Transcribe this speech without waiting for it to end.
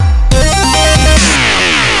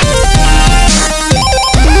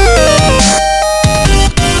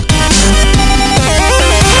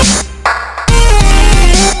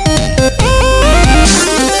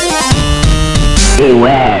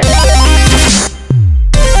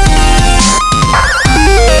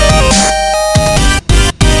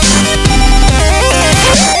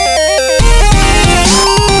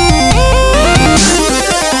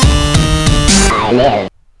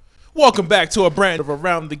Welcome back to a brand of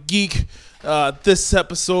Around the Geek. This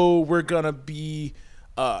episode, we're going to be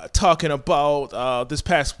talking about this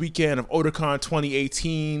past weekend of Otakon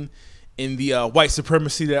 2018 and the white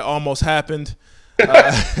supremacy that almost happened.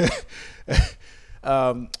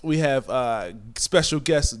 We have special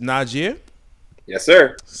guest Najir. Yes,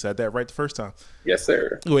 sir. Said that right the first time. Yes,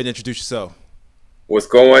 sir. Go ahead and introduce yourself. What's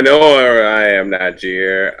going on? I am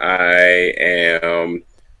Najir. I am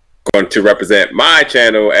going to represent my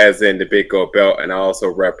channel as in the Big Gold Belt, and I also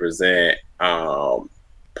represent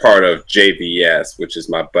part of JVS, which is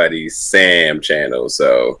my buddy Sam channel.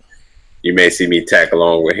 So you may see me tag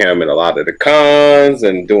along with him in a lot of the cons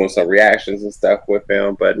and doing some reactions and stuff with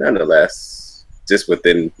him, but nonetheless, just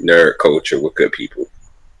within nerd culture with good people.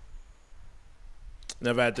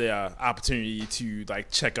 Never had the opportunity to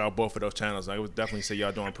check out both of those channels. I would definitely say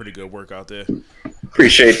y'all doing pretty good work out there.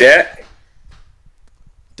 Appreciate that.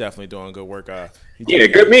 Definitely doing good work. Yeah,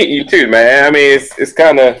 good meeting you too, man. I mean, it's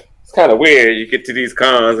kind of weird. You get to these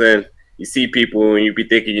cons and you see people and you be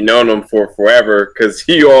thinking you know them for forever because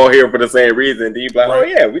you all here for the same reason. Then you be like, right. Oh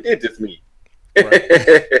yeah, we did just meet.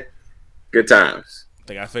 Right. Good times.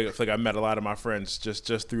 I feel like I met a lot of my friends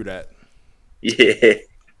just through that. Yeah.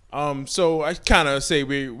 So I kind of say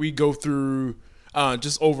we go through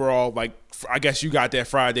just overall, I guess you got that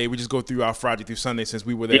Friday. We just go through our Friday through Sunday since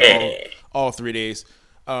we were there all 3 days.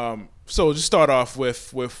 So just start off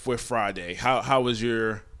with Friday. How was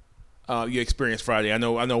your experience Friday? I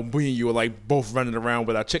know we and you were both running around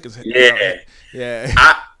with our chickens. Yeah.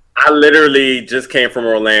 I literally just came from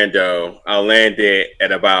Orlando. I landed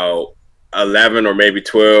at about 11 or maybe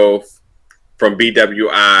 12 from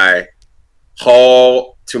BWI.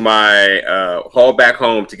 Haul back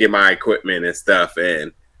home to get my equipment and stuff,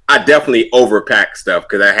 and I definitely overpacked stuff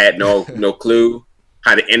because I had no clue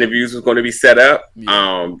how the interviews was going to be set up.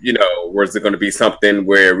 Yeah. Was it going to be something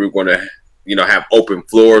where we were going to, have open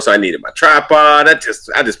floors? So I needed my tripod. I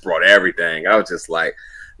just brought everything. I was just like,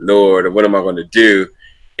 Lord, what am I going to do?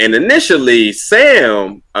 And initially,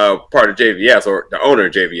 Sam, part of JVS or the owner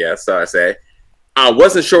of JVS, so I say, I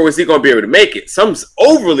wasn't sure was he going to be able to make it. So I'm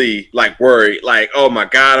overly worried, oh my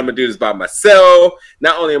God, I'm going to do this by myself.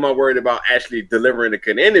 Not only am I worried about actually delivering a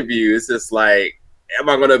good interview, it's just am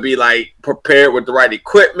I going to be prepared with the right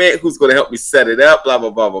equipment? Who's going to help me set it up? Blah, blah,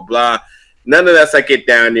 blah, blah, blah. Nonetheless, I get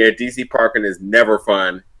down there. DC parking is never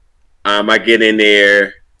fun. I get in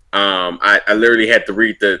there. I literally had to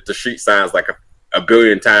read the street signs a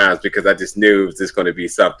billion times because I just knew it was just going to be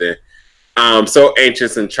something. So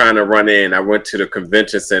anxious and trying to run in. I went to the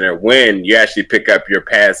convention center when you actually pick up your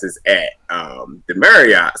passes at the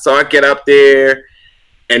Marriott. So I get up there,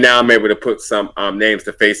 and now I'm able to put some names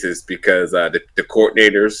to faces because the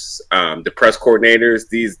coordinators, the press coordinators,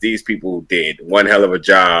 these people did one hell of a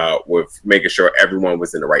job with making sure everyone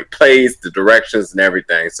was in the right place, the directions and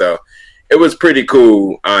everything. So it was pretty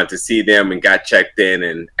cool to see them and got checked in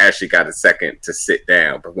and actually got a second to sit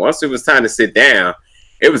down. But once it was time to sit down,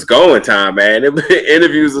 it was going time, man.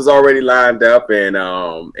 Interviews was already lined up, and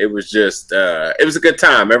it was just it was a good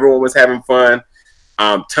time. Everyone was having fun.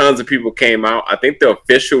 Tons of people came out. I think the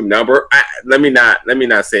official number. Let me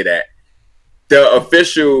not say that. The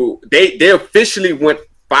official they officially went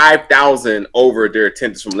 5,000 over their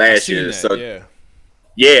attendance from last year. That, so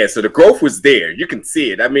yeah. So the growth was there. You can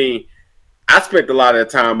see it. I mean, I spent a lot of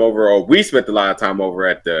time over, or we spent a lot of time over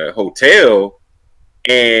at the hotel.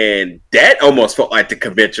 And that almost felt like the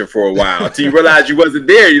convention for a while until you realize you wasn't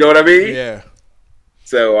there. You know what I mean? Yeah.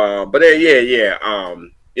 So, but yeah.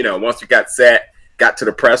 Once we got to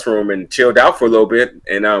the press room and chilled out for a little bit,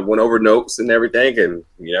 and went over notes and everything, and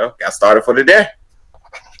got started for the day.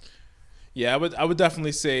 Yeah, I would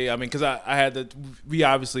definitely say. I mean, because I had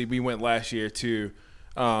we went last year too.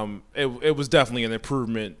 It was definitely an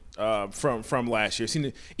improvement from last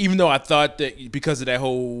year. Even though I thought that because of that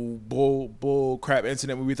whole bull crap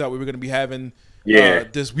incident we thought we were going to be having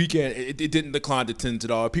this weekend, it didn't decline to 10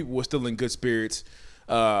 at all. People were still in good spirits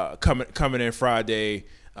coming in Friday.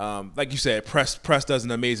 Like you said, press does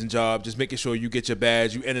an amazing job just making sure you get your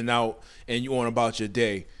badge, you in and out, and you on about your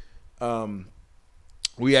day.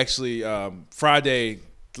 We actually Friday,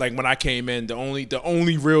 when I came in, the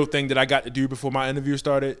only real thing that I got to do before my interview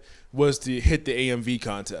started was to hit the AMV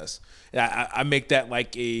contest. And I make that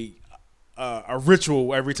a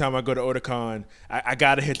ritual every time I go to Otakon. I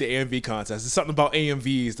gotta hit the AMV contest. There's something about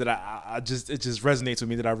AMVs that it just resonates with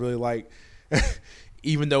me that I really like.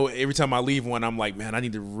 Even though every time I leave one, I'm like, man, I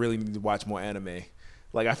really need to watch more anime.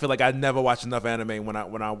 I feel like I never watch enough anime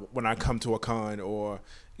when I come to a con, or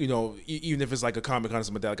even if it's a comic con or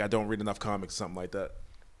something like that. I don't read enough comics or something like that.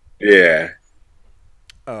 Yeah.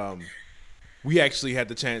 we actually had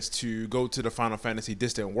the chance to go to the Final Fantasy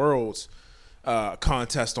Distant Worlds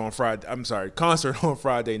contest on Friday. I'm sorry, concert on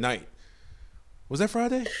Friday night. Was that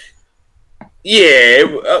Friday? Yeah.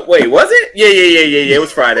 Wait, was it? Yeah. It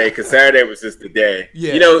was Friday because Saturday was just the day.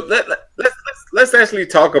 Yeah. You know, let's actually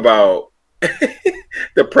talk about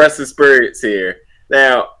the press experience here.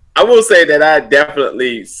 Now, I will say that I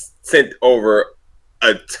definitely sent over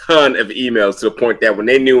a ton of emails to the point that when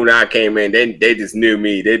they knew when I came in, they just knew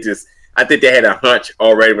me. I think they had a hunch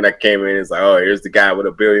already when I came in. It's like, oh, here's the guy with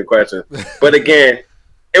a billion questions. But again,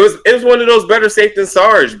 it was one of those better safe than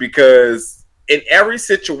sorry because in every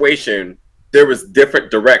situation there was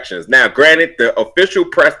different directions. Now, granted, the official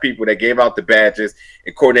press people that gave out the badges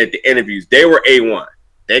and coordinated the interviews, they were A1.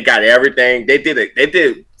 They got everything. They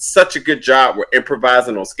did such a good job with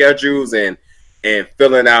improvising on schedules and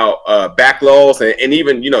filling out backlogs and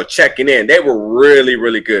even, checking in. They were really,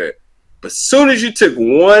 really good. But as soon as you took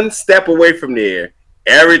one step away from there,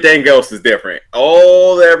 everything else is different.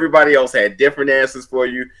 Everybody else had different answers for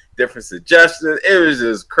you, different suggestions. It was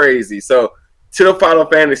just crazy. So to the Final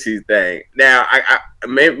Fantasy thing, now I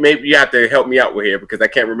maybe you have to help me out with here because I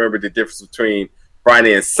can't remember the difference between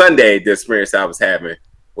Friday and Sunday, the experience I was having.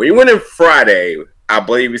 When you went in Friday, I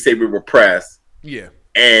believe we said we were pressed. Yeah.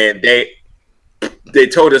 And they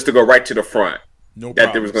told us to go right to the front. No that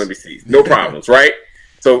problems. There was going to be seats. No problems, right?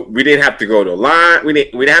 So we didn't have to go to the line. We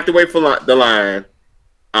didn't have to wait for the line.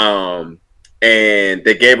 And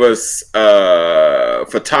they gave us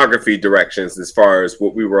photography directions as far as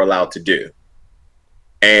what we were allowed to do.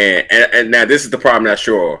 And now this is the part I'm not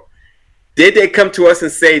sure. Did they come to us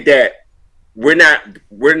and say that we're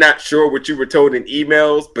not sure what you were told in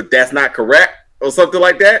emails, but that's not correct or something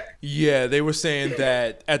like that? Yeah, they were saying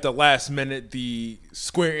that at the last minute, the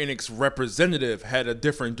Square Enix representative had a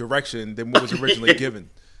different direction than what was originally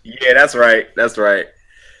given. Yeah, that's right.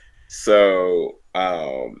 So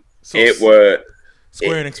it was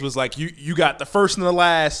Square Enix was like, you got the first and the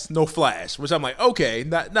last, no flash, which I'm like, okay,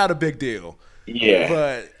 not a big deal. Yeah,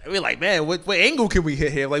 but we're like, man, what angle can we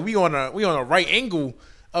hit here? Like we on a right angle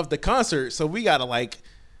of the concert, so we gotta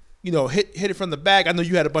hit it from the back. I know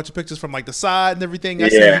you had a bunch of pictures from like the side and everything. I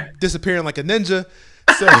see you disappearing like a ninja.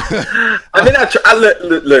 So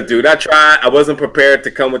look, dude. I tried. I wasn't prepared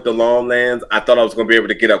to come with the long lens. I thought I was gonna be able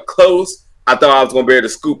to get up close. I thought I was gonna be able to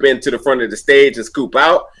scoop into the front of the stage and scoop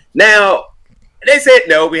out. Now they said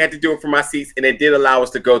no, we had to do it from my seats, and they did allow us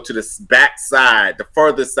to go to the back side, the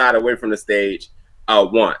furthest side away from the stage,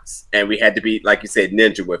 once, and we had to be, like you said,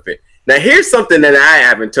 ninja with it. Now, here's something that I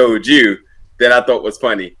haven't told you that I thought was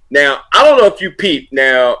funny. Now, I don't know if you peeped.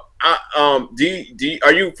 Now, are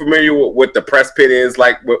you familiar with what the press pit is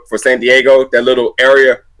like for San Diego? That little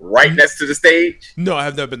area right next to the stage. No, I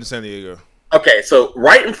have never been to San Diego. Okay, so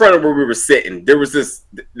right in front of where we were sitting, there was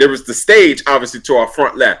the stage, obviously to our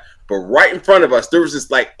front left. But right in front of us, there was this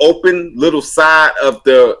like open little side of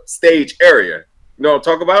the stage area. You know what I'm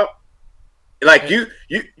talking about? Like you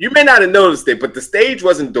may not have noticed it, but the stage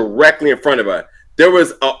wasn't directly in front of us. There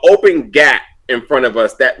was an open gap in front of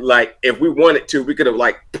us that, like, if we wanted to, we could have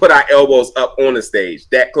like put our elbows up on the stage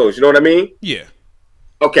that close. You know what I mean? Yeah.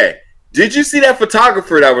 Okay. Did you see that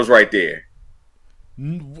photographer that was right there?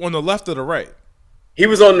 On the left or the right? He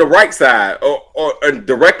was on the right side, or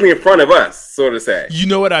directly in front of us, so to say. You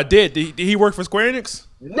know what I did? Did he work for Square Enix?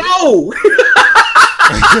 No!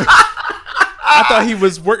 I thought he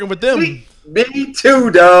was working with them. Me too,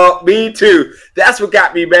 dog. Me too. That's what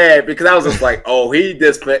got me mad, because I was just like, oh, he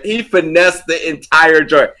finessed the entire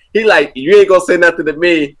joint. He like, you ain't gonna say nothing to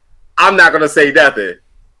me. I'm not gonna say nothing.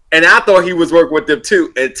 And I thought he was working with them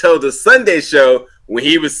too until the Sunday show when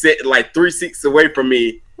he was sitting like 3 seats away from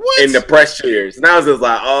me. What? In the press chairs. And I was just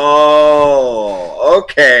like, oh,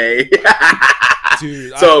 okay.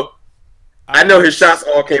 Dude, so I know his shots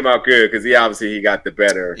all came out good because he got the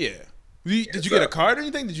better. Yeah. Did you get a card or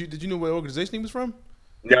anything? Did you know what organization he was from?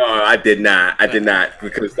 No, I did not. I did not,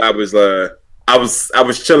 because I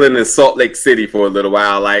was chilling in Salt Lake City for a little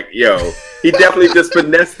while. Like, yo, he definitely just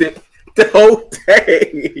finessed it the whole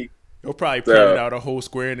day. He'll probably printed out a whole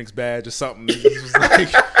Square Enix badge or something.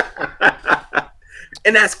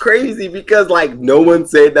 And that's crazy because, like, no one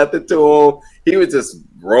said nothing to him. He was just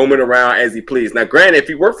roaming around as he pleased. Now, granted, if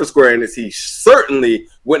he worked for Square Enix, he certainly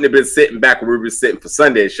wouldn't have been sitting back where we were sitting for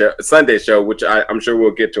Sunday show, which I'm sure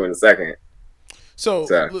we'll get to in a second. So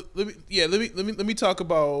let me talk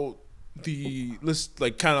about the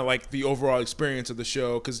the overall experience of the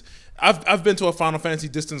show, because I've been to a Final Fantasy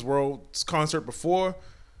Distant Worlds concert before,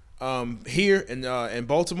 here in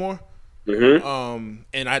Baltimore, and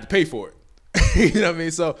I had to pay for it. You know what I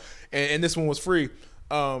mean? So, and this one was free.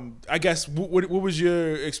 I guess what was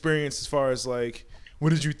your experience as far as like what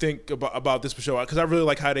did you think about this show? Because I really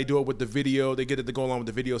like how they do it with the video. They get it to go along with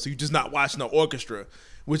the video, so you're just not watching the orchestra,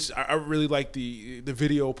 which I really like the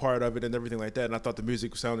video part of it and everything like that. And I thought the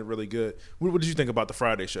music sounded really good. What did you think about the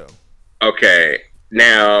Friday show? Okay,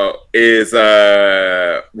 now was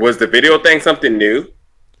the video thing something new?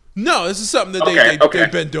 No, this is something that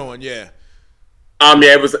they've been doing. Yeah.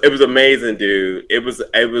 Yeah, it was amazing, dude. It was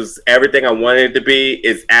everything I wanted it to be.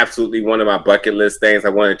 It's absolutely one of my bucket list things I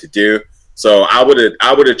wanted to do. So I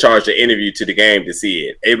would have charged an interview to the game to see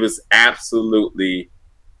it. It was absolutely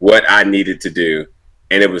what I needed to do,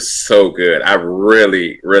 and it was so good. I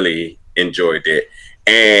really, really enjoyed it.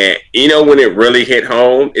 And you know when it really hit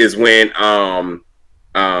home is when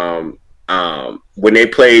they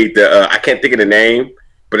played the I can't think of the name,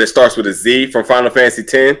 but it starts with a Z from Final Fantasy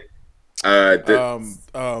X. Zanarkand,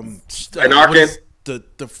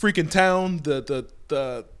 the freaking town, the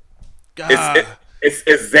it's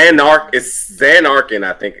Zanarkand,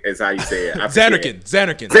 I think is how you say it. Zanarkand.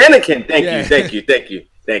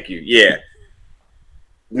 Thank you. Yeah.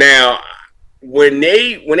 Now, when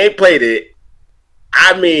they played it,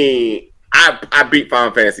 I mean, I beat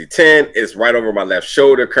Final Fantasy X. It's right over my left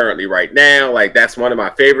shoulder currently right now. Like that's one of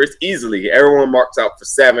my favorites easily. Everyone marks out for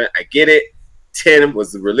 7. I get it. 10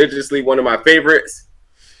 was religiously one of my favorites.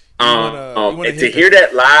 And to hear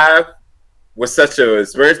that live was such an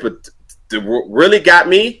experience, but really got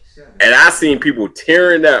me. And I seen people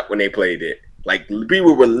tearing up when they played it. Like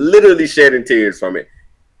people were literally shedding tears from it.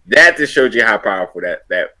 That just showed you how powerful that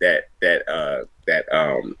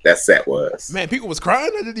set was. Man, people was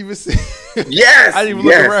crying. I didn't even see. Yes, I didn't even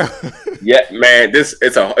look around. Yeah, man.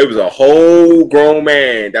 It was a whole grown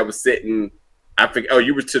man that was sitting. I think. Oh,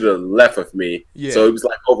 you were to the left of me. Yeah. So it was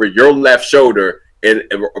like over your left shoulder and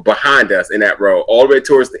behind us in that row, all the way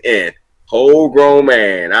towards the end. Whole grown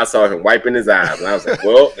man. I saw him wiping his eyes, and I was like,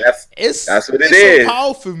 "Well, that's what it is." It's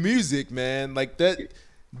powerful music, man. Like that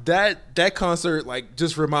concert, like,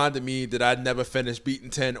 just reminded me that I'd never finished beating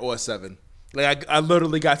 10 or 7. Like I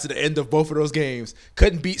literally got to the end of both of those games.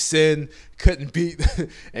 Couldn't beat Sin, couldn't beat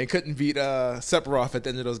Sephiroth at the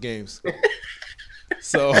end of those games.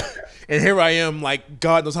 So, and here I am, like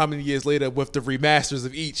God knows how many years later, with the remasters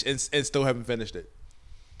of each, and still haven't finished it.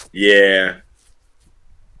 Yeah,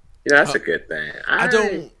 that's a good thing. I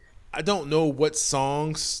don't know what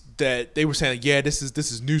songs that they were saying. Like, yeah, this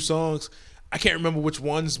is new songs. I can't remember which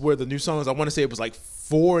ones were the new songs. I want to say it was like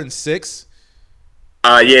 4 and 6.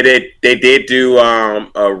 Yeah, they did do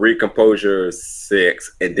a Recomposure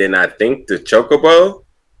 6, and then I think the Chocobo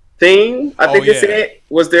theme, it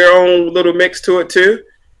was their own little mix to it too.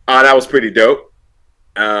 That was pretty dope.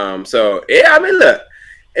 So yeah, I mean, look,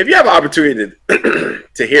 if you have an opportunity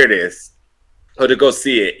to hear this or to go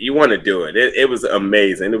see it, you want to do it. It was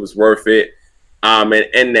amazing. It was worth it.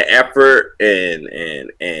 And the effort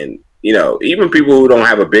and you know, even people who don't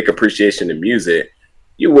have a big appreciation of music,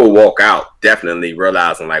 you will walk out definitely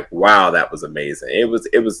realizing like, wow, that was amazing. It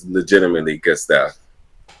was legitimately good stuff.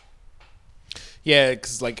 Yeah,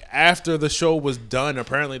 because like after the show was done,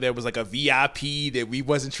 apparently there was like a VIP that we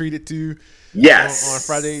wasn't treated to. Yes, on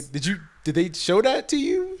Friday. Did they show that to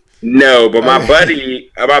you? No, but my buddy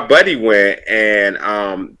went, and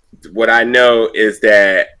what I know is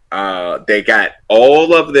that they got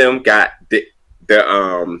all of them got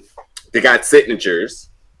they got signatures.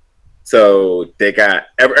 So they got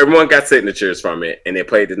everyone got signatures from it, and they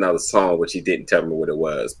played another song, which he didn't tell me what it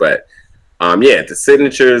was. But yeah, the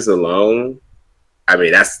signatures alone, I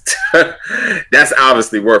mean, that's that's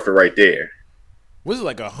obviously worth it right there. Was it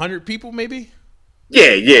like 100 people, maybe?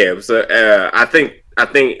 Yeah. It was. I think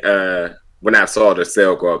when I saw the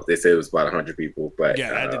sale go up, they said it was about 100 people. But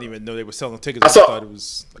yeah, I didn't even know they were selling tickets. I thought it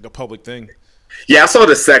was like a public thing. Yeah, I saw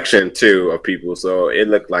the section too of people, so it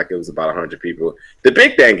looked like it was about 100 people. The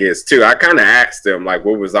big thing is too, I kind of asked them like,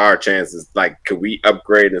 what was our chances? Like, could we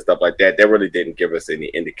upgrade and stuff like that? They really didn't give us any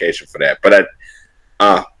indication for that. But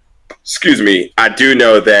excuse me, I do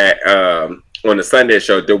know that on the Sunday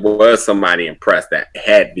show there was somebody impressed that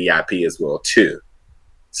had VIP as well too.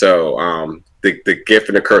 So the gift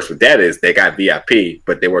and the curse with that is they got VIP,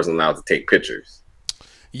 but they wasn't allowed to take pictures.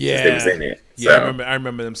 Yeah, they was in it. Yeah, so, I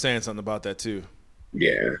remember them saying something about that too.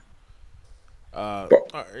 Yeah. All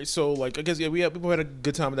right, so like I guess people had a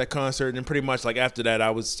good time at that concert, and then pretty much like after that,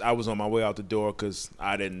 I was on my way out the door because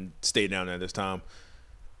I didn't stay down there this time.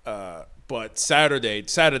 But Saturday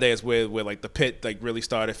is where like the pit like really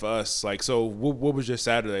started for us. Like, so what was your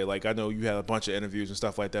Saturday? Like, I know you had a bunch of interviews and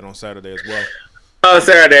stuff like that on Saturday as well.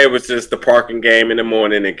 Saturday was just the parking game in the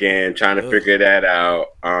morning again, trying to figure that out.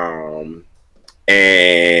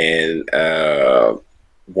 And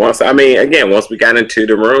once we got into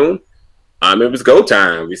the room, it was go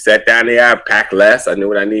time. We sat down there, I packed less. I knew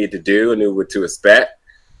what I needed to do. I knew what to expect.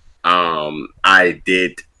 I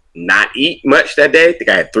did not eat much that day. I think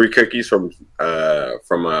I had 3 cookies from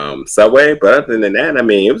Subway. But other than that,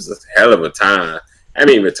 it was a hell of a time. I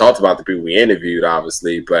haven't even talked about the people we interviewed,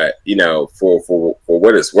 obviously, but for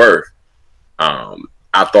what it's worth,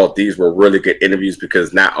 I thought these were really good interviews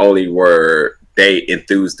because not only were they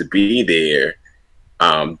enthused to be there,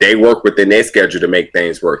 they work within their schedule to make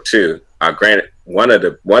things work too. Granted, one of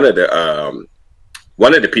the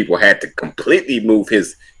people had to completely move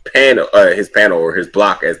his panel or his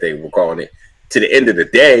block, as they were calling it, to the end of the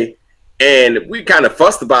day. And we kind of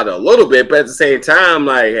fussed about it a little bit, but at the same time,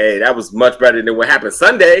 like, hey, that was much better than what happened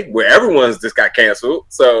Sunday, where everyone's just got canceled.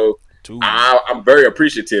 So I'm very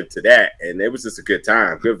appreciative to that, and it was just a good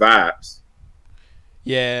time, good vibes.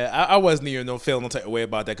 Yeah, I wasn't even feeling no type of way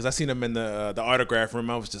about that because I seen him in the autograph room.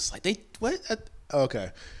 I was just like,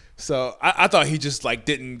 okay. So I thought he just like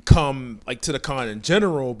didn't come like to the con in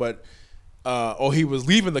general, but or he was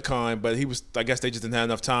leaving the con, but he was. I guess they just didn't have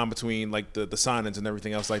enough time between like the signings and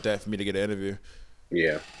everything else like that for me to get an interview.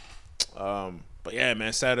 Yeah. But yeah,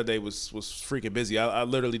 man, Saturday was freaking busy. I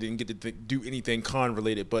literally didn't get to do anything con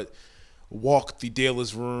related, but walk the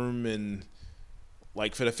dealer's room and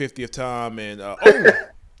like for the 50th time. And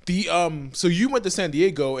so you went to San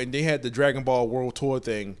Diego and they had the Dragon Ball World Tour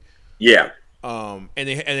thing. Yeah. And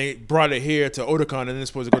they brought it here to Otakon and then it's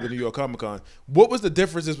supposed to go to New York Comic Con. What was the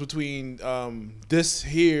differences between this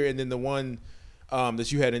here and then the one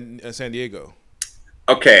that you had in San Diego?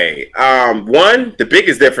 Okay. One, the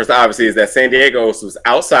biggest difference obviously is that San Diego was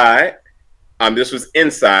outside. This was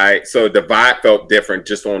inside, so the vibe felt different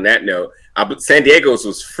just on that note. But San Diego's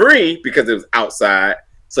was free because it was outside,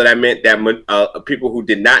 so that meant that people who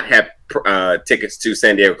did not have tickets to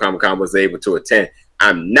San Diego Comic Con was able to attend.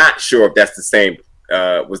 I'm not sure if that's the same.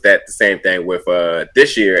 Was that the same thing with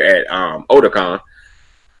this year at Otakon?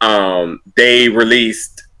 They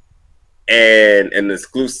released an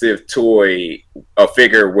exclusive toy, a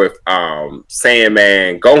figure with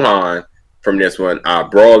Sandman Gohan from this one.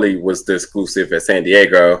 Brawly was the exclusive at San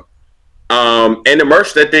Diego. And the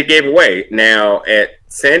merch that they gave away. Now at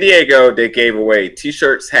San Diego, they gave away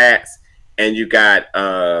T-shirts, hats, and you got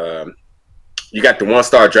the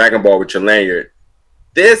 1-star Dragon Ball with your lanyard.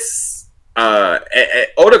 This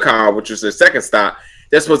at Otakon, which was their second stop,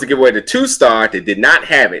 they're supposed to give away the 2-star. They did not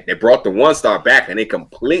have it. They brought the 1-star back and they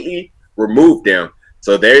completely removed them.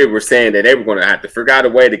 So they were saying that they were going to have to figure out a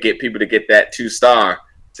way to get people to get that 2-star,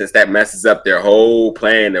 since that messes up their whole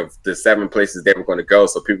plan of the 7 places they were going to go,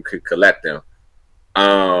 so people could collect them.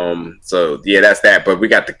 So yeah, that's that. But we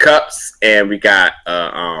got the cups and we got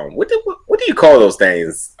what do you call those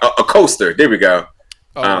things? A coaster. There we go.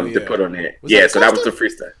 To put on it. Yeah, so that was the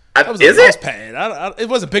freestyle. That was a mouse pad. It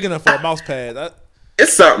wasn't big enough for a mouse pad.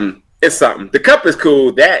 It's something. The cup is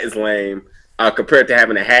cool. That is lame compared to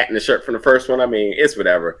having a hat and a shirt from the first one. It's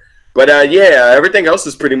whatever. But yeah, everything else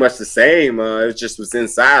is pretty much the same. It just was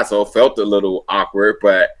inside, so it felt a little awkward.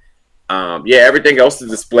 But yeah, everything else, the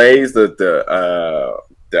displays, the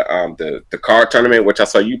card tournament, which I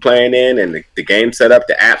saw you playing in, and the game setup,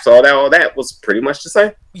 the apps, all that was pretty much the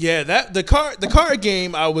same. Yeah, that the card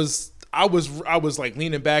game, I was like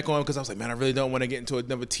leaning back on because I was like, man, I really don't want to get into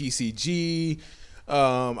another TCG.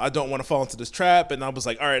 I don't want to fall into this trap, and I was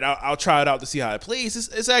like, all right, I'll try it out to see how it plays.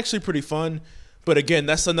 It's actually pretty fun. But again,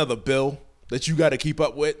 that's another bill that you got to keep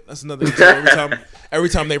up with. That's another every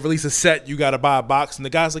time they release a set, you got to buy a box. And the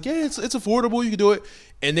guy's like, yeah, it's affordable. You can do it.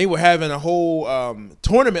 And they were having a whole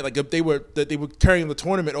tournament, like they were carrying the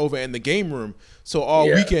tournament over in the game room. So all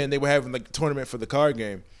weekend they were having like a tournament for the card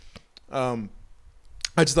game. I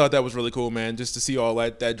just thought that was really cool, man. Just to see all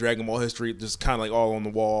that Dragon Ball history, just kind of like all on the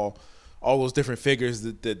wall, all those different figures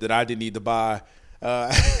that I didn't need to buy.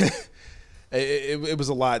 It was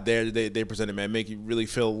a lot there that they presented, man. Make you really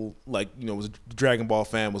feel like, was a Dragon Ball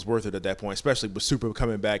fan was worth it at that point, especially with Super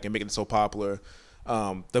coming back and making it so popular.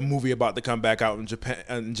 The movie about to come back out in Japan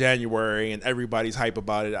in January, and everybody's hype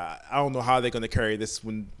about it. I don't know how they're going to carry this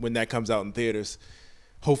when that comes out in theaters.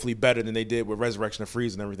 Hopefully better than they did with Resurrection of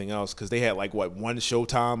Frieza and everything else, because they had like one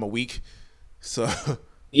showtime a week. So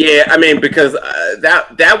yeah, because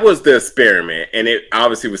that was the experiment, and it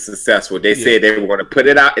obviously was successful. They said they were going to put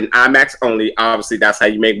it out in IMAX only. Obviously, that's how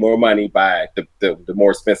you make more money, by the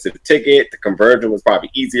more expensive ticket. The conversion was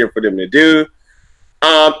probably easier for them to do.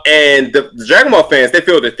 And the Dragon Ball fans, they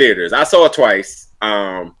filled the theaters. I saw it twice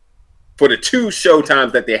for the 2 show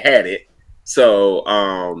times that they had it. So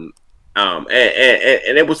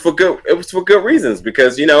and it was for good. It was for good reasons,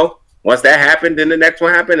 because Once that happened, then the next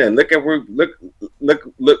one happened, and look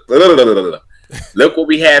look what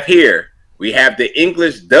we have here. We have the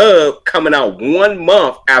English dub coming out 1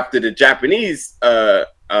 month after the Japanese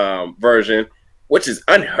version, which is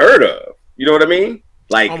unheard of. You know what I mean?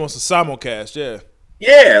 Like almost a simulcast, yeah.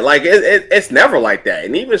 Yeah, like it's never like that.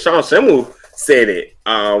 And even Sean Schimmel said it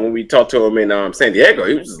when we talked to him in San Diego.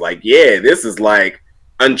 He was just like, yeah, this is like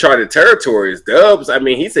uncharted territories. Dubs, I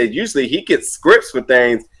mean, he said usually he gets scripts for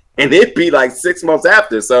things and it'd be like 6 months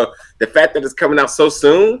after. So the fact that it's coming out so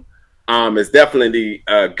soon is definitely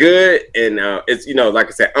good. And it's, like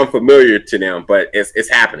I said, unfamiliar to them, but it's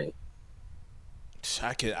happening.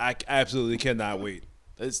 I absolutely cannot wait.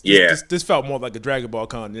 This felt more like a Dragon Ball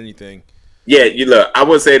Con than anything. Yeah, I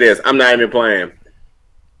would say this. I'm not even playing.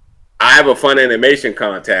 I have a Fun Animation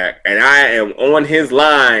contact, and I am on his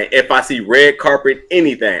line if I see red carpet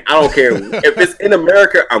anything. I don't care. If it's in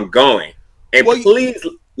America, I'm going. And please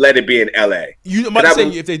let it be in L.A. I'm about to say,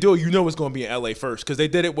 if they do it, it's going to be in L.A. first, because they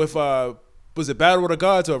did it with, was it Battle of the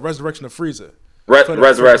Gods or Resurrection of Frieza?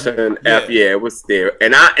 Resurrection F, yeah, it was there.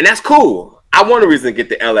 And that's cool. I want a reason to get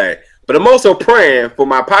to L.A., but I'm also praying for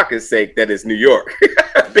my pocket's sake that it's New York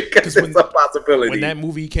because it's a possibility. When that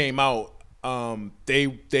movie came out,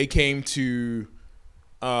 they came to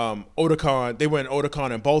Otakon. They were in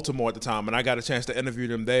Otakon in Baltimore at the time, and I got a chance to interview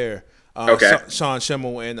them there. Okay. Sean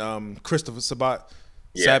Schimmel and Christopher Sabat.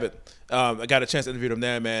 I got a chance to interview them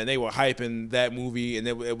there, man. They were hyping that movie, and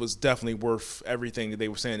it was definitely worth everything that they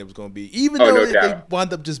were saying it was going to be. Even though they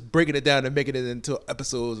wound up just breaking it down and making it into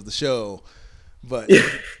episodes of the show. But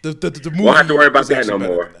the movie, won't have to worry about that no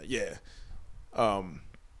more. Yeah.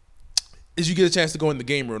 Did you get a chance to go in the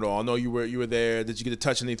game room at all? I know you were there. Did you get to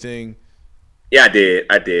touch anything? Yeah, I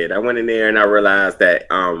did. I went in there and I realized that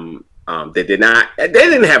they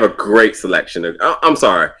didn't have a great selection of. I'm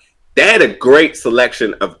sorry, they had a great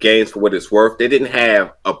selection of games for what it's worth. They didn't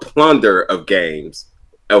have a plunder of games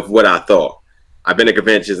of what I thought. I've been to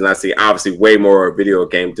conventions and I see obviously way more video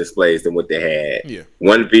game displays than what they had. Yeah.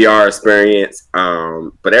 One VR experience,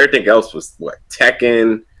 but everything else was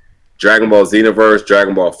Tekken, Dragon Ball Xenoverse,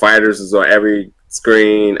 Dragon Ball Fighters was on every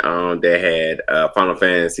screen. They had Final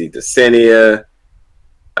Fantasy Dissidia.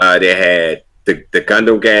 They had the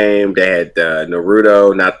Gundam game. They had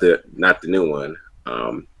Naruto, not the new one.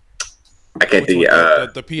 I can't think.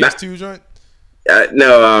 The PS2 joint.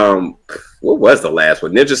 No, what was the last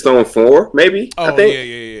one? Ninja Storm 4, maybe? Oh, I think.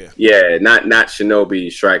 Yeah. Yeah, not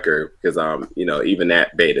Shinobi Striker, because even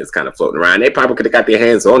that beta is kind of floating around. They probably could have got their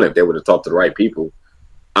hands on it if they would have talked to the right people.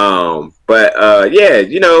 And they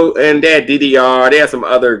had DDR, they had some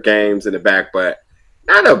other games in the back, but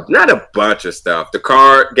not a bunch of stuff. The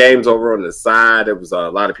card games over on the side, there was a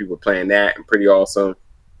lot of people playing that and pretty awesome.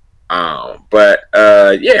 I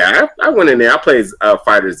went in there. I played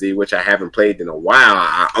Fighter Z, which I haven't played in a while.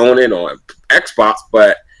 I own it on Xbox,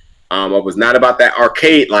 but I was not about that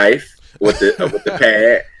arcade life with the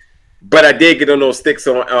pad. But I did get on those sticks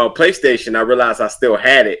on PlayStation. I realized I still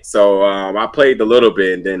had it, so I played a little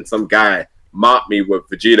bit, and then some guy mocked me with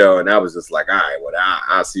Vegeta, and I was just like, all right, well,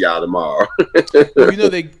 I'll see y'all tomorrow. Well,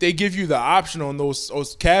 they give you the option on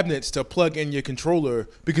those cabinets to plug in your controller,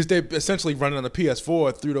 because they're essentially running on the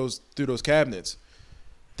PS4 through those cabinets.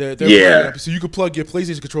 They're so you could plug your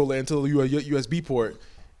PlayStation controller into a USB port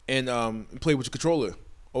and play with your controller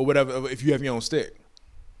or whatever if you have your own stick.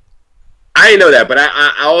 I didn't know that, but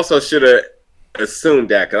I also should have assumed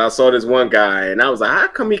that, because I saw this one guy and I was like, how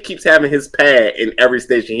come he keeps having his pad in every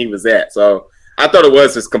station he was at? So I thought it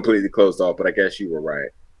was just completely closed off, but I guess you were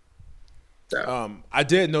right. So. I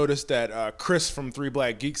did notice that Chris from Three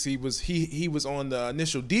Black Geeks, he was on the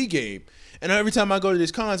Initial D game, and every time I go to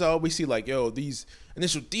these cons, I always see like, yo, these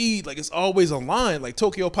Initial D, like it's always online. Like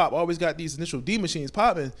Tokyo Pop always got these Initial D machines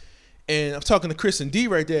popping, and I'm talking to Chris and D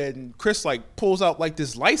right there, and Chris like pulls out like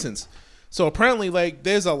this license. So apparently, like,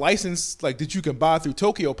 there's a license like that you can buy through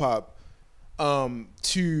Tokyo Pop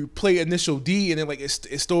to play Initial D, and then like it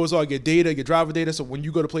stores all your data, your driver data. So when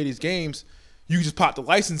you go to play these games, you just pop the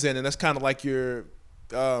license in, and that's kind of like your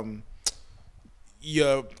because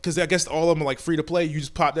I guess all of them are like free to play. You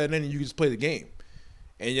just pop that in, and you can just play the game,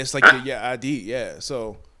 and it's like your ID. Yeah,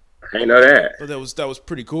 so I didn't know that. So that was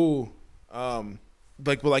pretty cool.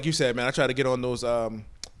 Like you said, man, I try to get on those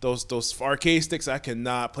arcade sticks. I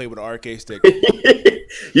cannot play with an arcade stick.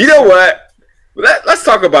 You know what? Let's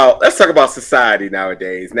talk about society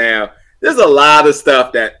nowadays. Now, there's a lot of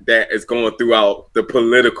stuff that is going throughout the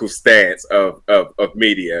political stance of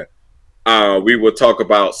media. We will talk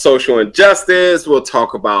about social injustice. We'll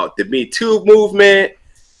talk about the Me Too movement,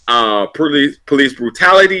 police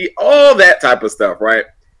brutality, all that type of stuff, right?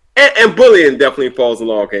 and bullying definitely falls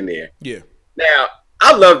along in there. Yeah. Now,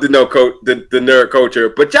 I love the the nerd culture,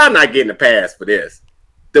 but y'all not getting a pass for this.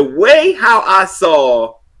 The way how I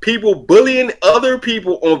saw people bullying other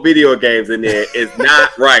people on video games in there is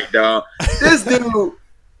not right, dog. This dude,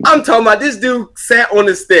 I'm talking about this dude sat on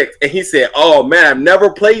the sticks and he said, "Oh man, I've never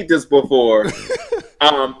played this before.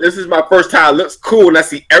 This is my first time. It looks cool, and I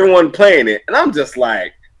see everyone playing it." And I'm just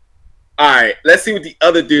like, all right, let's see what the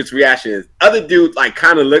other dude's reaction is. Other dude like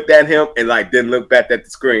kind of looked at him and like didn't look back at the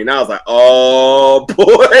screen. I was like, oh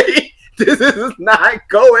boy, this is not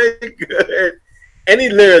going good. And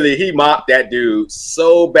he mocked that dude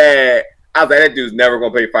so bad. I was like, that dude's never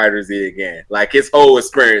gonna play Fighter Z again. Like his whole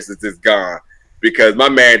experience is just gone because my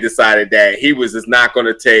man decided that he was just not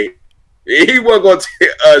gonna he wasn't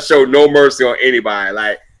gonna show no mercy on anybody.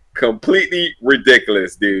 Like completely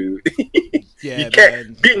ridiculous, dude. Yeah, you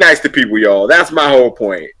can't be nice to people, y'all. That's my whole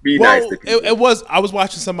point. Be nice to people. I was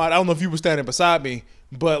watching somebody. I don't know if you were standing beside me,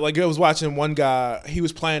 but like I was watching one guy. He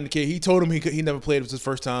was playing the kid. He told him he never played. It was his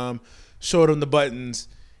first time. Showed him the buttons,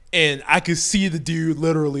 and I could see the dude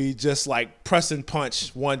literally just like pressing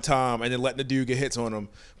punch one time and then letting the dude get hits on him,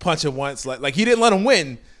 punching once. Like he didn't let him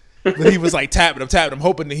win, but he was like tapping him,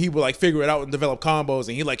 hoping that he would like figure it out and develop combos.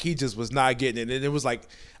 And he just was not getting it. And it was like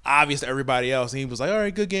obvious to everybody else. And he was like, "All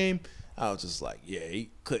right, good game." I was just like, "Yeah."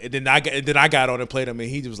 And then I got on and played him, and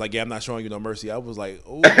he was like, "Yeah, I'm not showing you no mercy." I was like,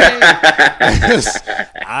 "Okay."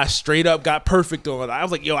 I straight up got perfect on it. I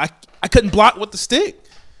was like, "Yo, I couldn't block with the stick.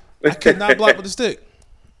 I could not block with the stick."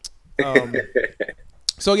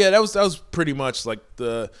 So yeah, that was pretty much like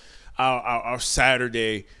our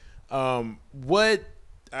Saturday. What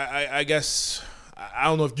I guess I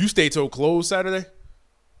don't know if you stayed till close Saturday.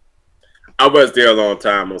 I was there a long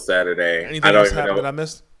time on Saturday. Anything else happened that I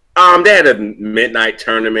missed? They had a midnight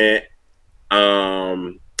tournament.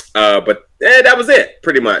 But that was it,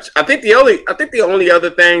 pretty much. I think the only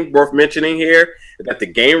other thing worth mentioning here is that the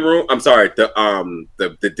game room. I'm sorry,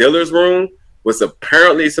 the dealer's room was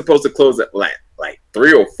apparently supposed to close at like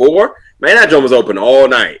 3 or 4. Man, that joint was open all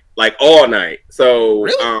night, like all night. So,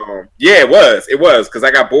 really? Yeah, it was because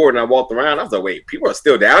I got bored and I walked around. I was like, wait, people are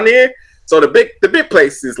still down there. So the big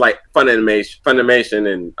places like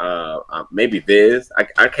Funimation and maybe Viz.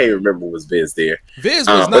 I can't remember was Viz there. Viz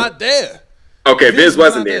was not there. Okay, Viz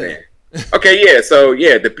wasn't there. Okay, yeah. So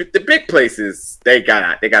yeah, the big places they got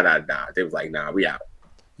out of Dodge. They was like, nah, we out.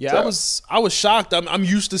 Yeah, so. I was shocked. I'm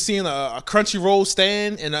used to seeing a Crunchyroll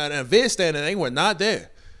stand and a Viz stand, and they were not there.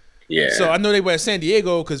 Yeah. So I know they were at San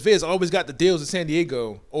Diego because Viz always got the deals at San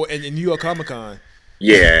Diego or in New York Comic Con.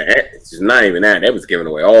 Yeah, it's not even that. They was giving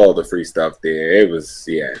away all the free stuff there. It was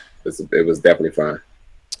definitely fun.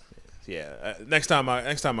 Yeah, next time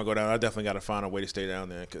I go down, I definitely got to find a way to stay down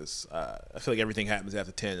there because I feel like everything happens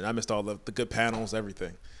after 10, and I missed all the good panels,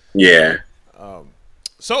 everything. Yeah.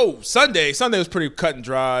 So Sunday was pretty cut and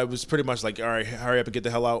dry. It was pretty much like, all right, hurry up and get the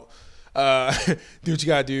hell out. Do what you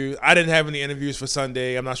gotta do. I didn't have any interviews for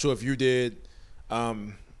Sunday. I'm not sure if you did.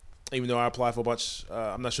 Even though I applied for a bunch,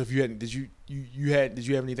 I'm not sure if you had. Did you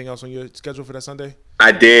have anything else on your schedule for that Sunday?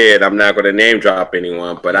 I did. I'm not going to name drop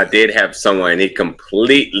anyone, but I did have someone. He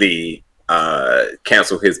completely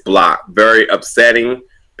canceled his block. Very upsetting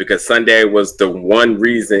because Sunday was the one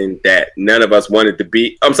reason that none of us wanted to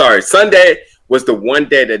be. I'm sorry, Sunday was the one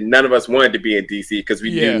day that none of us wanted to be in DC because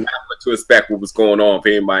we knew not what to expect, what was going on. If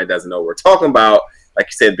anybody doesn't know what we're talking about, like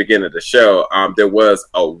you said at the beginning of the show, there was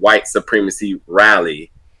a white supremacy rally.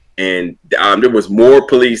 And there was more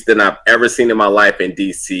police than I've ever seen in my life in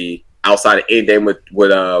DC outside of any day with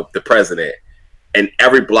the president. And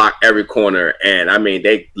every block, every corner. And I mean,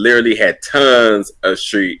 they literally had tons of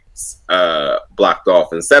streets blocked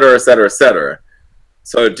off, et cetera, et cetera, et cetera.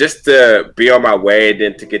 So just to be on my way,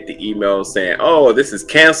 then to get the email saying, oh, this is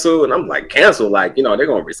canceled. And I'm like, canceled? Like, they're going to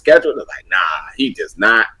reschedule? They're like, nah, he just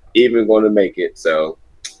not even going to make it. So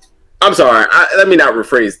I'm sorry. Let me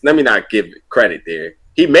not give credit there.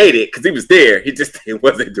 He made it because he was there. He just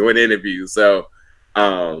wasn't doing interviews. So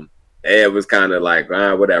it was kind of like,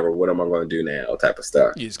 whatever. What am I going to do now? Type of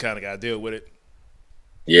stuff. You just kind of got to deal with it.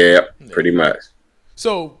 Yeah, pretty much.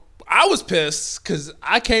 So I was pissed because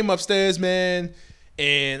I came upstairs, man,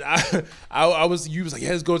 and you was like, yeah,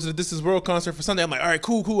 let's go to the This Is World concert for Sunday. I'm like, all right,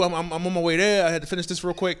 cool. I'm on my way there. I had to finish this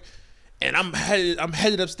real quick, and I'm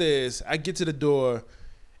headed upstairs. I get to the door,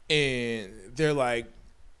 and they're like,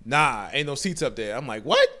 nah, ain't no seats up there. I'm like,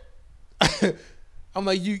 what? I'm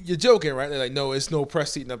like, you're joking, right? They're like, no, it's no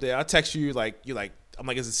press seating up there. I text you, I'm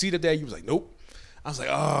like, is a seat up there? You was like, nope. I was like,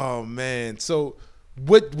 oh man. So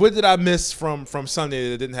what did I miss from Sunday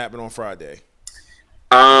that didn't happen on Friday?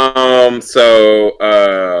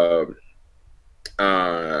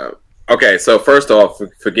 Okay, so first off,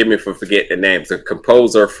 forgive me for forgetting the names. The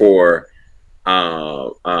composer for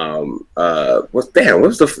what's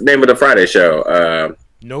the name of the Friday show?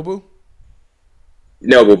 Nobu,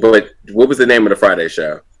 No, but what was the name of the Friday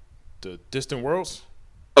show? the Distant Worlds.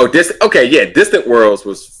 Oh, Distant Worlds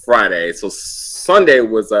was Friday. So Sunday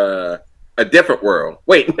was a different world.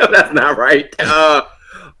 Wait, no, that's not right.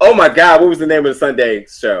 Oh my God, what was the name of the Sunday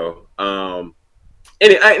show?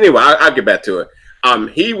 Anyway, I'll get back to it.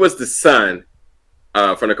 He was the son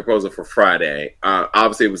from the composer for Friday.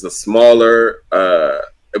 Obviously, it was a smaller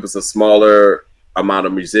amount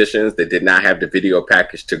of musicians that did not have the video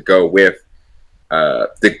package to go with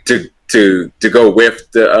to go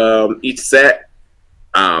with the each set.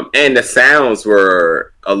 And the sounds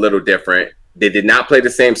were a little different. They did not play the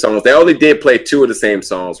same songs. They only did play two of the same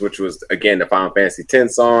songs, which was again the Final Fantasy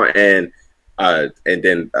X song and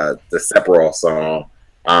then the Sephiroth song.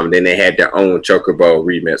 Then they had their own Chocobo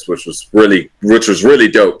remix, which was really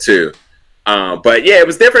dope too. But yeah, it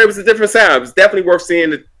was different. It was a different sound. It was definitely worth seeing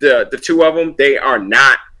the two of them. They are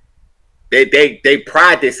not. They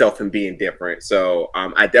pride themselves in being different. So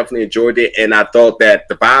I definitely enjoyed it, and I thought that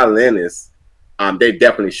the violinists. They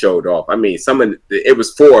definitely showed off. I mean, it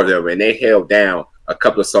was four of them, and they held down a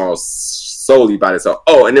couple of songs solely by themselves.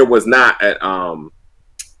 Oh, and there was not a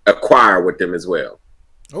choir with them as well.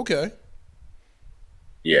 Okay.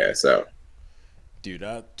 Yeah, so. Dude,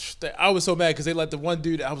 I was so mad because they let the one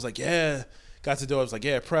dude. I was like, yeah, got to do it. I was like,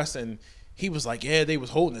 yeah, press, and he was like, yeah, they was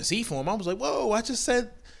holding a seat for him. I was like, whoa, I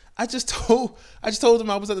just told him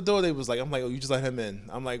I was at the door. They was like, I'm like, oh, you just let him in.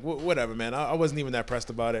 I'm like, whatever, man. I wasn't even that pressed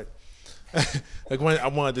about it. Like when I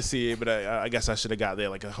wanted to see it, but I guess I should have got there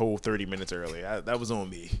like a whole 30 minutes early. That was on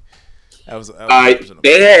me. That was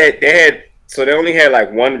they had so they only had like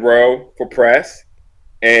one row for press,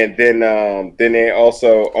 and then they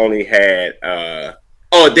also only had then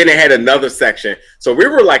they had another section. So we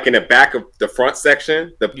were like in the back of the front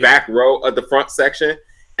section, back row of the front section,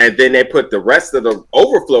 and then they put the rest of the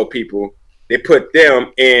overflow people. They put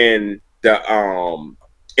them in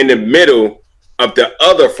the middle of the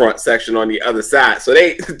other front section on the other side. So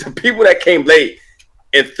the people that came late,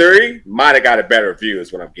 in theory, might have got a better view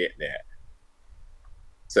is what I'm getting at.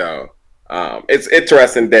 So it's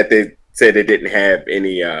interesting that they said they didn't have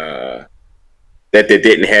any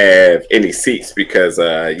seats because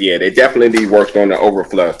they definitely worked on the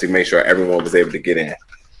overflow to make sure everyone was able to get in.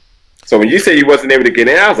 So when you said you wasn't able to get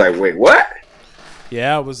in, I was like, wait, what?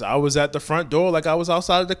 Yeah, I was at the front door like I was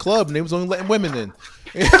outside of the club and they was only letting women in.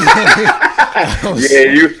 Yeah,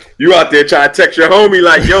 you out there trying to text your homie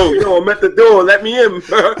like, yo, I'm at the door, let me in.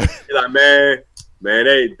 You're like, man,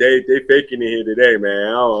 they faking it here today, man.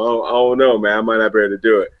 I don't know, man. I might not be able to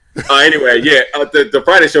do it. Anyway, yeah, the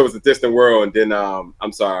Friday show was a distant world, and then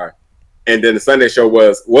I'm sorry, and then the Sunday show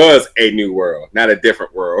was a new world, not a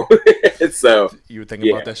different world. So you were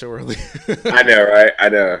thinking about that show earlier. I know, right? I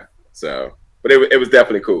know. So, but it was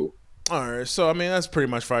definitely cool. All right, so I mean that's pretty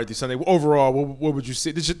much Friday through Sunday. Overall, what would you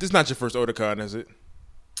say? This is not your first Otakon, is it?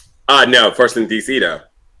 No, first in DC though.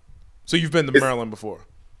 So you've been to Maryland before?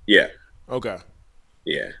 Yeah. Okay.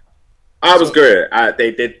 Yeah, I was good.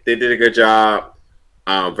 They did a good job.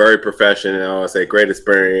 Very professional. I say great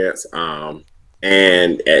experience. And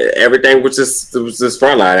everything was just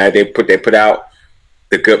frontline. They put out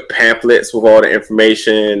the good pamphlets with all the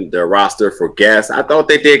information, the roster for guests. I thought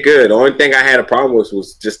they did good. The only thing I had a problem with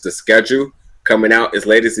was just the schedule coming out as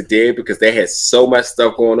late as it did because they had so much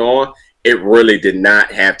stuff going on. It really did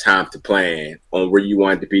not have time to plan on where you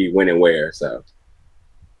wanted to be, when, and where. So,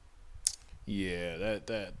 yeah,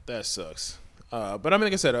 that sucks. But I mean,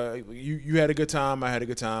 like I said, you had a good time. I had a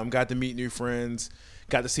good time. Got to meet new friends.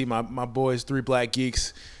 Got to see my boys, 3 Black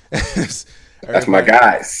Geeks. That's my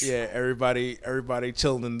guys. Yeah, everybody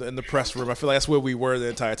chilling in the press room. I feel like that's where we were the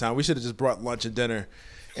entire time. We should have just brought lunch and dinner.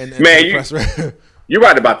 And man, you're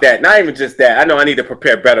right about that. Not even just that. I know I need to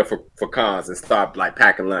prepare better for cons and start like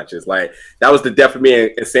packing lunches. Like that was the death of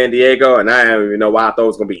me in San Diego, and I don't even know why I thought it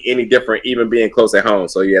was gonna be any different, even being close at home.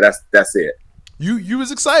 So yeah, that's it. You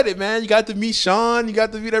was excited, man. You got to meet Sean. You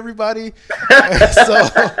got to meet everybody. So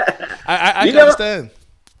I can understand.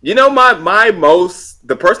 You know,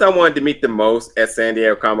 the person I wanted to meet the most at San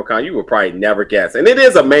Diego Comic-Con, you would probably never guess. And it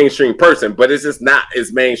is a mainstream person, but it's just not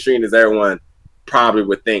as mainstream as everyone probably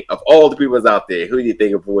would think. Of all the people out there, who do you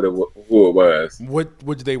think of who it was? What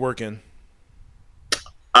did they work in?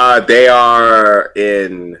 They are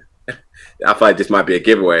in, I feel like this might be a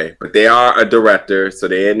giveaway, but they are a director, so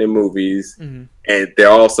they're in the movies, and they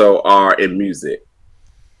also are in music.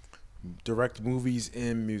 Direct movies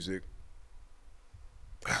and music.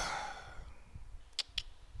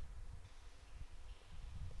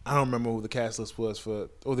 I don't remember who the cast list was or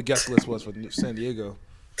the guest list was for San Diego.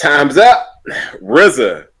 Time's up.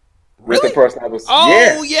 RZA. Really? The person I was.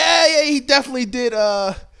 Oh yeah, he definitely did.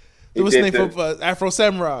 What's his name from Afro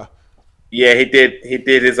Samurai? Yeah, he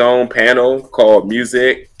did his own panel called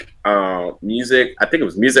Music. I think it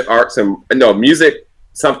was Music Arts and Music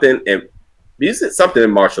something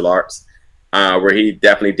in martial arts, where he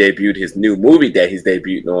definitely debuted his new movie that he's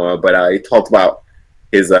debuting on. But he talked about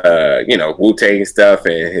his Wu-Tang stuff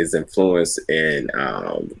and his influence in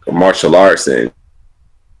martial arts and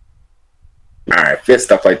fist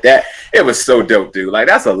stuff like that. It was so dope, dude. Like,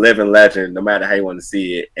 that's a living legend, no matter how you want to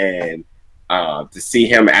see it. And to see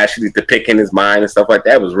him actually depicting his mind and stuff like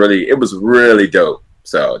that was really dope.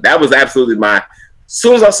 So that was absolutely as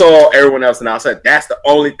soon as I saw everyone else, and I said, that's the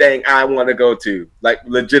only thing I want to go to, like,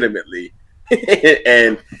 legitimately.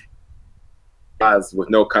 And with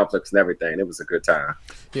no conflicts and everything, it was a good time.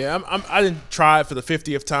 Yeah, I didn't try it for the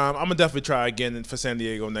 50th time. I'm gonna definitely try again for San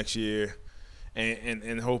Diego next year,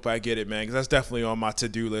 and hope I get it, man. Because that's definitely on my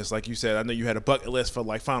to-do list. Like you said, I know you had a bucket list for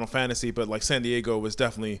like Final Fantasy, but like San Diego was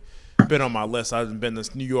definitely been on my list. I've been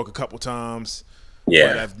to New York a couple times. Yeah,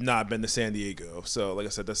 but I've not been to San Diego. So, like I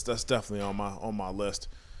said, that's definitely on my list.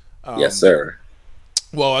 Yes, sir.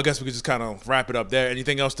 Well, I guess we could just kind of wrap it up there.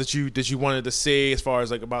 Anything else that you wanted to say as far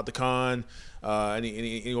as like about the con?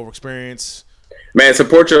 Any over experience? Man,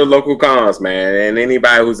 support your local cons, man. And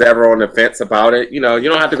anybody who's ever on the fence about it, you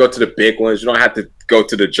don't have to go to the big ones. You don't have to go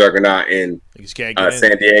to the juggernaut in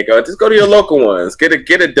San Diego. Just go to your local ones. Get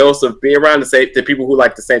a dose of, be around the people who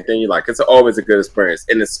like the same thing you like. It's always a good experience.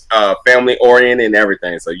 And it's family oriented and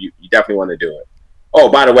everything. So you definitely want to do it. Oh,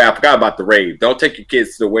 by the way, I forgot about the rave. Don't take your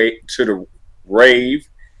kids to the rave,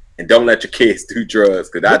 and don't let your kids do drugs.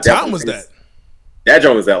 What time was that? That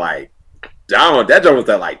joint was at that joint was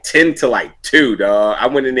at like 10 to 2, dog. I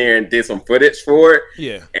went in there and did some footage for it.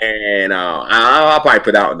 Yeah. And I'll probably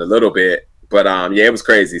put out in a little bit. But yeah, it was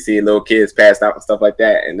crazy seeing little kids passed out and stuff like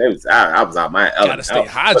that. And it was I was out my element. Gotta stay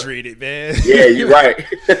hydrated, man. Yeah, you're right.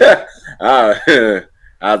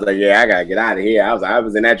 I was like, yeah, I gotta get out of here. I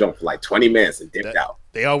was in that joint for like 20 minutes and dipped out.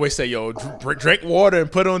 They always say, yo, drink water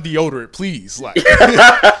and put on deodorant, please. Like, no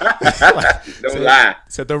lie.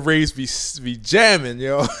 Said the rays be jamming,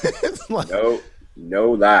 yo. Like,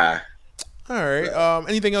 no lie. All right.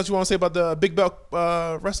 Anything else you want to say about the Big Belt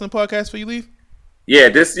Wrestling Podcast before you leave? Yeah,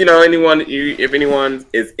 just if anyone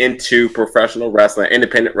is into professional wrestling,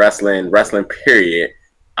 independent wrestling period,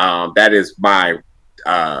 that is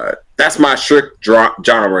that's my strict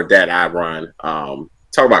genre that I run.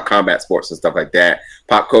 Talk about combat sports and stuff like that,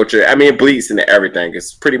 pop culture. I mean, it bleeds into everything.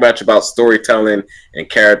 It's pretty much about storytelling and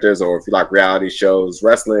characters, or if you like reality shows,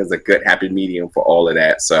 wrestling is a good happy medium for all of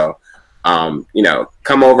that. So,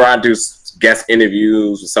 come over. I do guest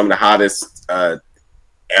interviews with some of the hottest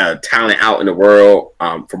talent out in the world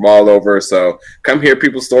from all over. So come hear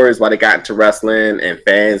people's stories why they got into wrestling and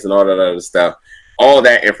fans and all that other stuff. All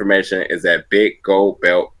that information is at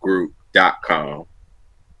biggoldbeltgroup.com.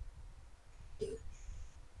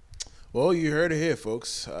 Well, you heard it here,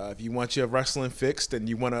 folks. If you want your wrestling fixed and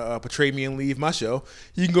you want to portray me and leave my show,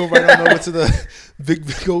 you can go right on over to the Big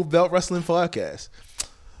Gold Belt Wrestling Podcast.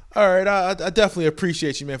 All right, I definitely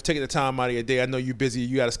appreciate you, man, for taking the time out of your day. I know you're busy.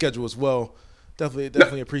 You got a schedule as well.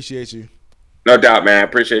 Definitely appreciate you. No doubt, man. I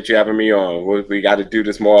appreciate you having me on. We got to do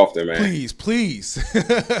this more often, man. Please.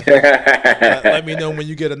 Let me know when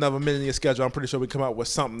you get another minute in your schedule. I'm pretty sure we come out with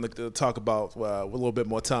something to talk about with a little bit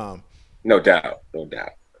more time. No doubt. All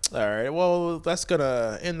right. Well, that's going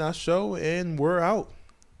to end our show, and we're out.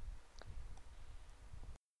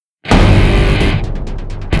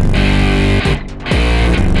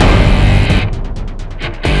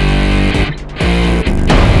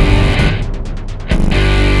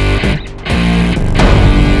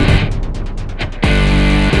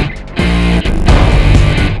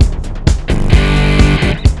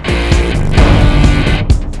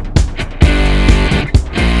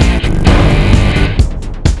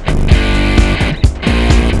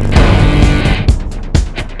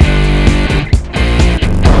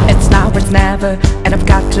 And I've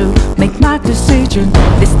got to make my decision.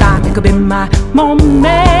 This time it could be my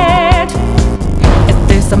moment. Is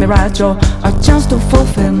this a mirage or a chance to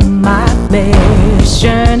fulfill my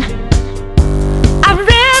mission? A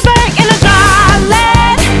river in a dry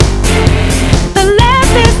land, the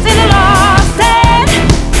left is in a lost end,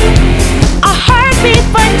 a heartbeat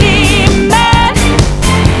for a demon,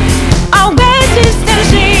 a wages in a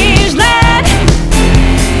strange land.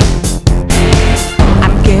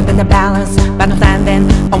 I'm giving the balance, but I'm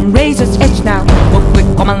standing on razor's edge now. Real quick,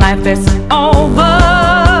 all my life is over.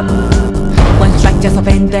 One strike just a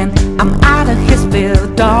pain, then I'm out of his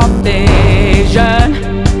field of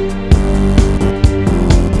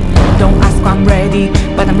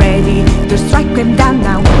them down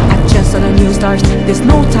now. I just saw the new stars, there's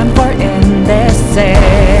no time for ending.